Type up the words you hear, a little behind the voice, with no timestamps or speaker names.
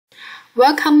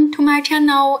Welcome to my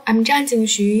channel. I'm Zhang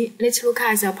Jingxu. Let's look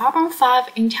at the problem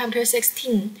 5 in chapter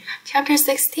 16. Chapter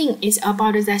 16 is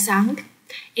about the sound.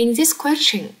 In this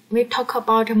question, we talk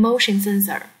about motion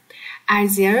sensor.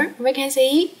 As there, we can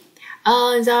see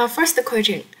the first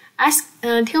question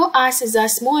tell us the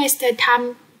smallest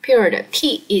time period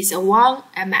t is 1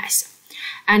 ms,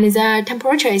 and the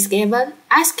temperature is given.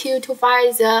 Ask you to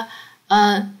find the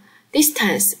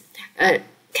distance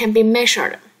can be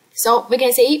measured. So we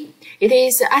can see it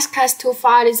is asked us to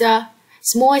find the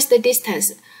smallest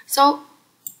distance. So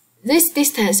this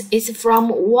distance is from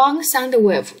one sound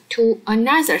wave to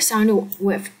another sound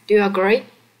wave. Do you agree?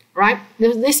 Right?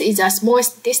 This is the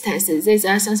smallest distance this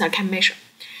sensor can measure.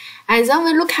 And then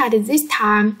we look at this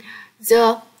time,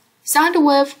 the sound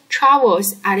wave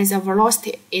travels at the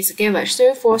velocity is given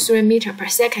 343 meters per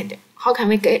second. How can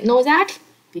we know that?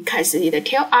 Because it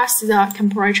tells us the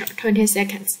temperature 20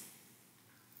 seconds.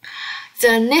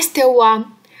 The next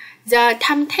one, the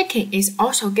time taken is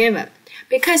also given.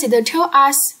 Because it tells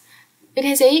us, you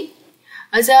can see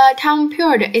the time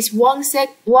period is 1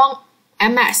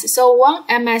 ms. So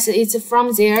 1 ms is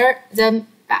from there then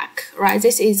back, right?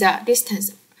 This is the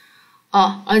distance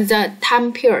the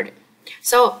time period.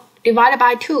 So divided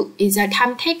by 2 is the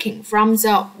time taken from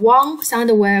the one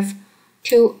sound wave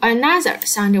to another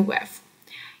sound wave.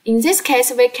 In this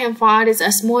case, we can find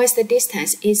the smallest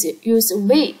distance is use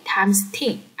v times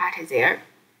t at there.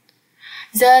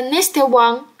 The next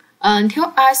one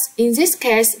tells us in this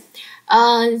case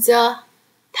the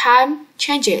time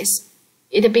changes.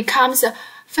 It becomes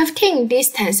 15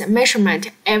 distance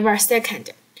measurement every second.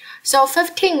 So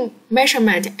 15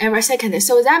 measurement every second.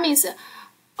 So that means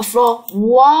for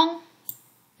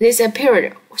this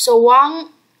period. So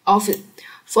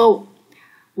for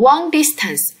one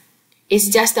distance is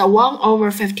just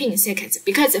 1/15 seconds,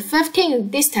 because 15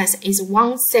 distance is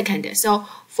 1 second. So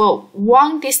for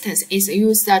one distance is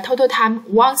use the total time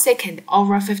 1 second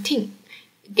over 15.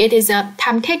 It is the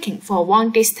time taken for one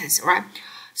distance, right?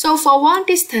 So for one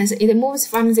distance, it moves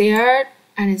from there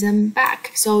and then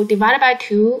back. So divided by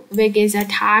 2, we get the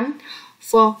time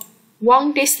for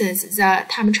one distance, the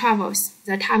time travels.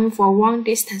 The time for one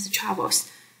distance travels,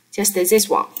 just this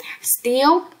one.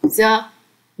 Still, the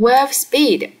wave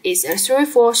speed is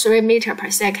 343 meters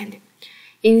per second.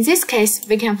 In this case,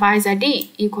 we can find the d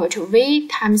equal to v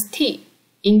times t.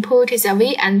 Input the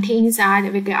v and t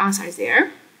inside, we get answer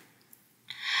there.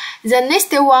 The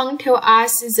next one tells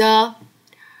us the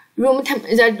room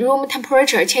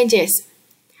temperature changes.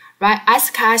 Right?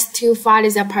 Ask us to find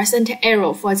the percent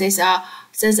error for this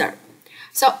sensor.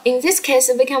 So in this case,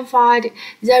 we can find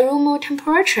the room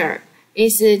temperature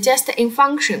is just in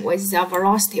function with the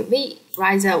velocity v,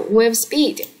 right? The wave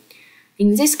speed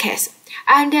in this case.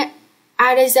 And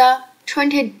at the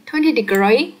 20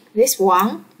 degree, this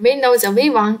one, we know the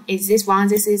v1 is this one.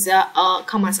 This is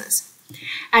common sense.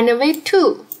 And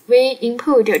v2, we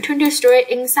input 23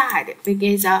 inside, we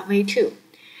get the v2.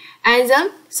 And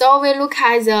then, so we look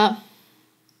at the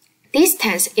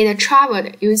distance it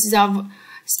traveled use the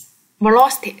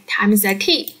velocity times the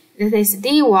t. This is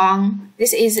d1.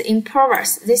 This is in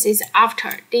previous. This is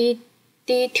after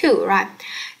d2, right?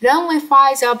 Then we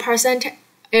find the percent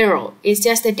error is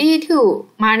just d2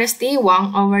 minus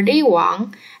d1 over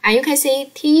d1. And you can see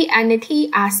t and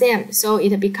t are same. So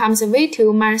it becomes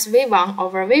v2 minus v1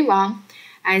 over v1.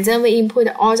 And then we input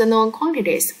all the known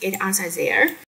quantities, get answer there.